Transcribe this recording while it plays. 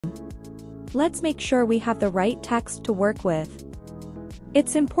Let's make sure we have the right text to work with.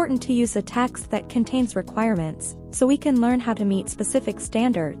 It's important to use a text that contains requirements, so we can learn how to meet specific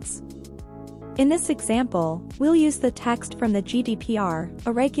standards. In this example, we'll use the text from the GDPR,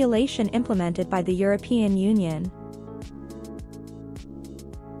 a regulation implemented by the European Union.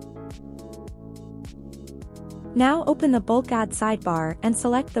 Now open the bulk add sidebar and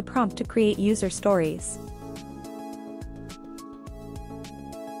select the prompt to create user stories.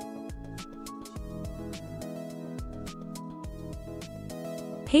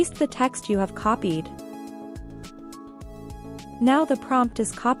 Paste the text you have copied. Now the prompt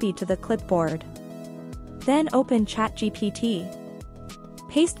is copied to the clipboard. Then open ChatGPT.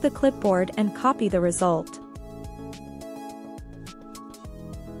 Paste the clipboard and copy the result.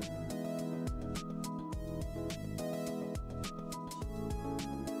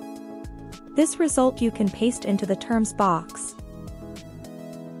 This result you can paste into the terms box.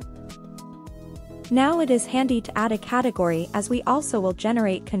 Now it is handy to add a category, as we also will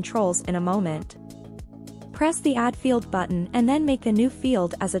generate controls in a moment. Press the Add Field button and then make a new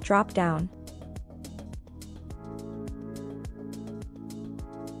field as a drop-down.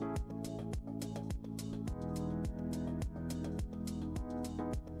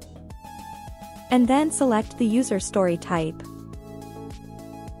 And then select the user story type.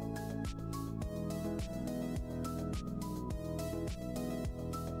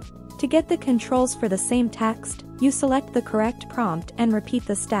 To get the controls for the same text, you select the correct prompt and repeat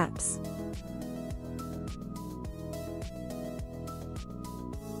the steps.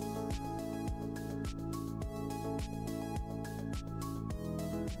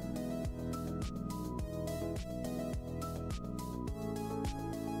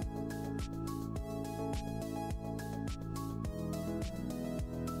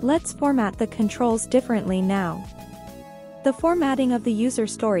 Let's format the controls differently now. The formatting of the user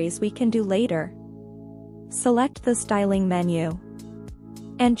stories we can do later. Select the styling menu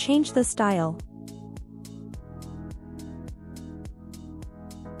and change the style.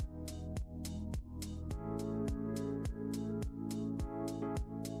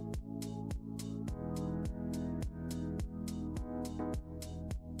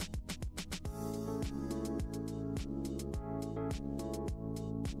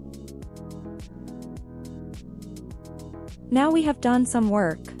 Now we have done some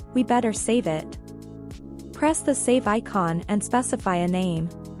work, we better save it. Press the save icon and specify a name.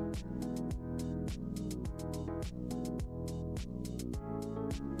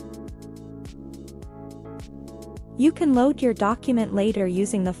 You can load your document later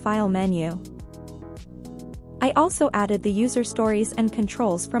using the File menu. I also added the user stories and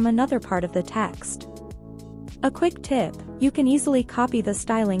controls from another part of the text. A quick tip, you can easily copy the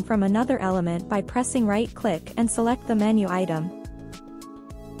styling from another element by pressing right-click and select the menu item.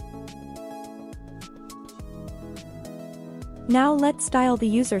 Now let's style the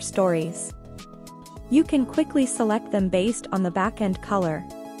user stories. You can quickly select them based on the backend color.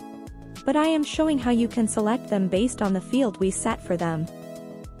 But I am showing how you can select them based on the field we set for them.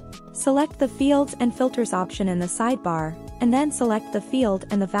 Select the Fields and Filters option in the sidebar, and then select the field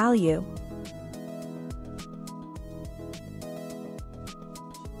and the value.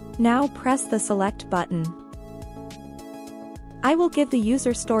 Now press the Select button. I will give the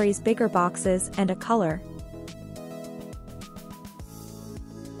user stories bigger boxes and a color.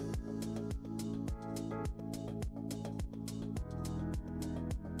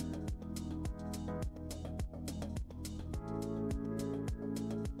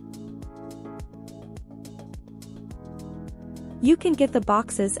 You can give the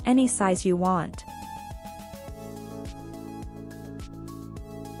boxes any size you want.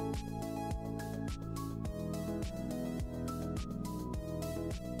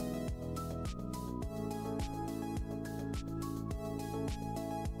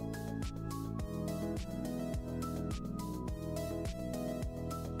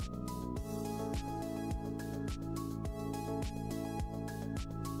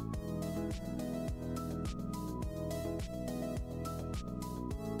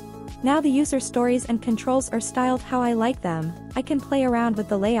 Now the user stories and controls are styled how I like them. I can play around with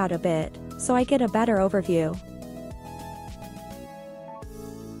the layout a bit, so I get a better overview.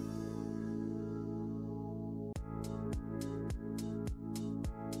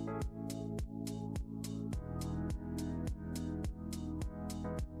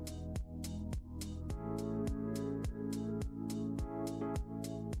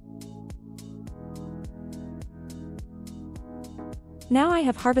 Now I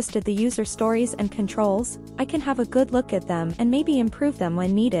have harvested the user stories and controls, I can have a good look at them and maybe improve them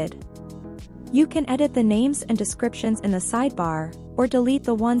when needed. You can edit the names and descriptions in the sidebar, or delete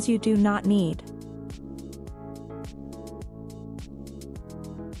the ones you do not need.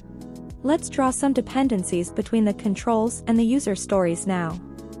 Let's draw some dependencies between the controls and the user stories now.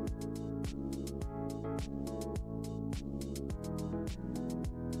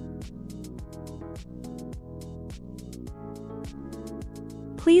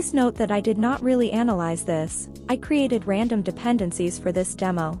 Please note that I did not really analyze this, I created random dependencies for this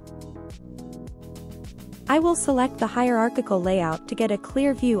demo. I will select the hierarchical layout to get a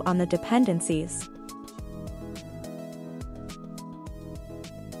clear view on the dependencies.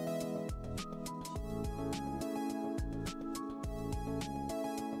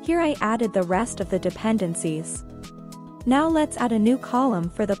 Here I added the rest of the dependencies. Now let's add a new column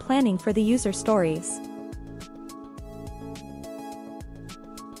for the planning for the user stories.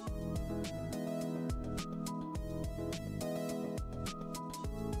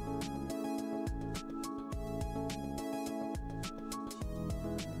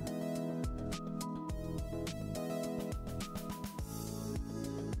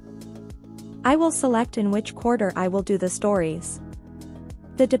 I will select in which quarter I will do the stories.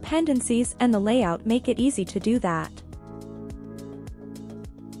 The dependencies and the layout make it easy to do that.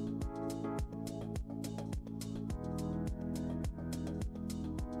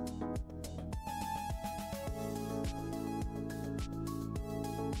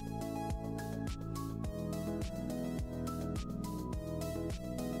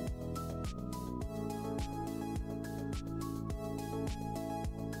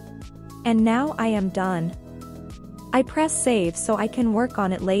 And now I am done. I press save so I can work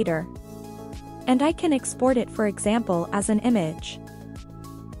on it later. And I can export it, for example, as an image.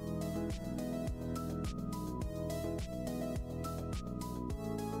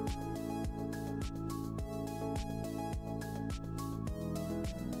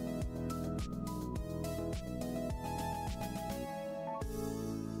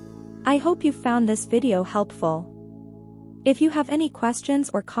 I hope you found this video helpful. If you have any questions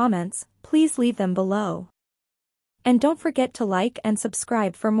or comments, please leave them below. And don't forget to like and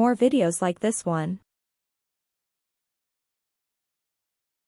subscribe for more videos like this one.